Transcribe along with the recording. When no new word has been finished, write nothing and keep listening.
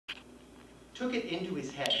took it into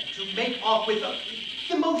his head to make off with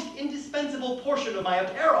the most indispensable portion of my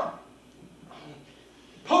apparel.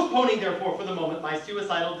 Postponing, therefore, for the moment, my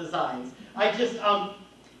suicidal designs, I just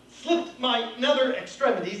slipped my nether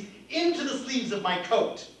extremities into the sleeves of my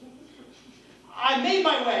coat. I made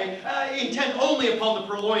my way, intent only upon the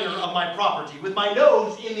purloiner of my property, with my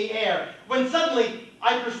nose in the air, when suddenly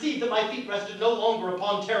I perceived that my feet rested no longer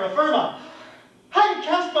upon terra firma. I had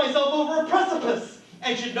cast myself over a precipice,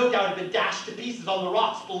 and should no doubt have been dashed to pieces on the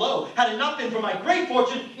rocks below, had it not been for my great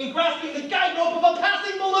fortune in grasping the guide rope of a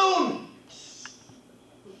passing balloon.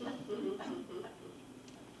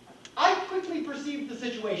 I quickly perceived the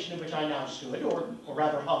situation in which I now stood, or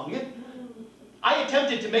rather hung. I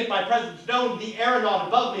attempted to make my presence known to the aeronaut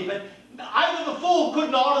above me, but either the fool could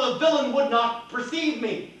not or the villain would not perceive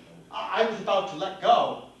me. I was about to let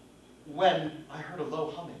go when I heard a low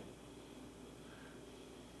humming.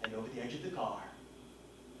 And over the edge of the car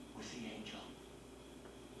was the angel.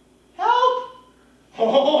 Help!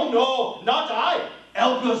 Oh, no, not I.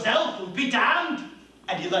 Help yourself, be damned.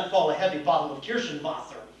 And he let fall a heavy bottle of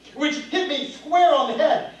Kirschenwasser, which hit me square on the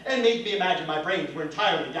head and made me imagine my brains were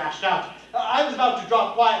entirely dashed out. I was about to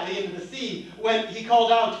drop quietly into the sea when he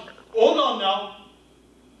called out, "Hold on now.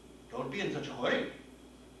 Don't be in such a hurry.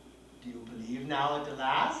 Do you believe now at the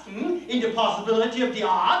last, in the possibility of the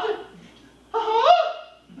odd?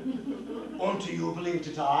 And do you believe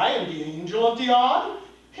that I am the angel of the odd?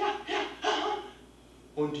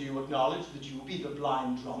 And do you acknowledge that you be the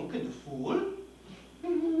blind drunk and the fool?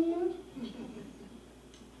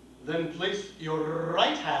 Then place your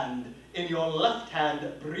right hand in your left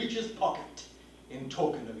hand breeches pocket in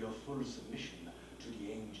token of your full submission to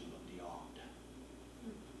the angel of the odd."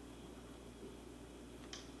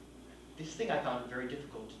 This thing I found it very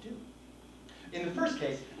difficult to do. In the first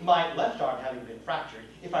case, my left arm having been fractured,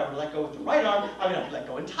 if I were to let go with the right arm, I would have to let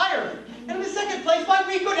go entirely. And in the second place,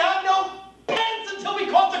 we could have no pants until we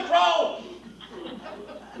caught the crow.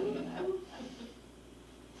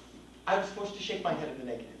 I was forced to shake my head in the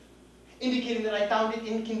negative, indicating that I found it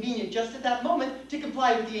inconvenient just at that moment to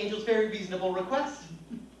comply with the angel's very reasonable request.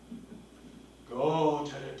 "Go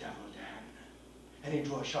to the devil, Dan." And he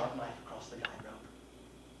drew a sharp knife across the guide rope.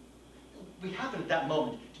 We happened at that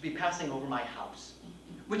moment to be passing over my house,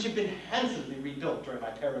 which had been handsomely rebuilt during my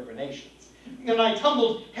peregrinations, and I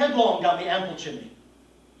tumbled headlong down the ample chimney.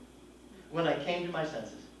 When I came to my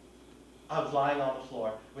senses, I was lying on the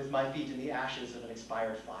floor with my feet in the ashes of an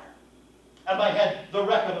expired fire. At my head, the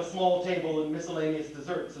wreck of a small table and miscellaneous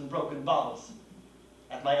desserts and broken bottles.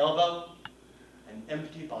 At my elbow, an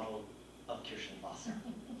empty bottle of Kirschenwasser.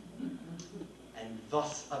 And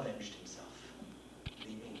thus avenged himself, the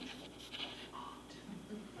angel of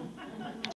odd.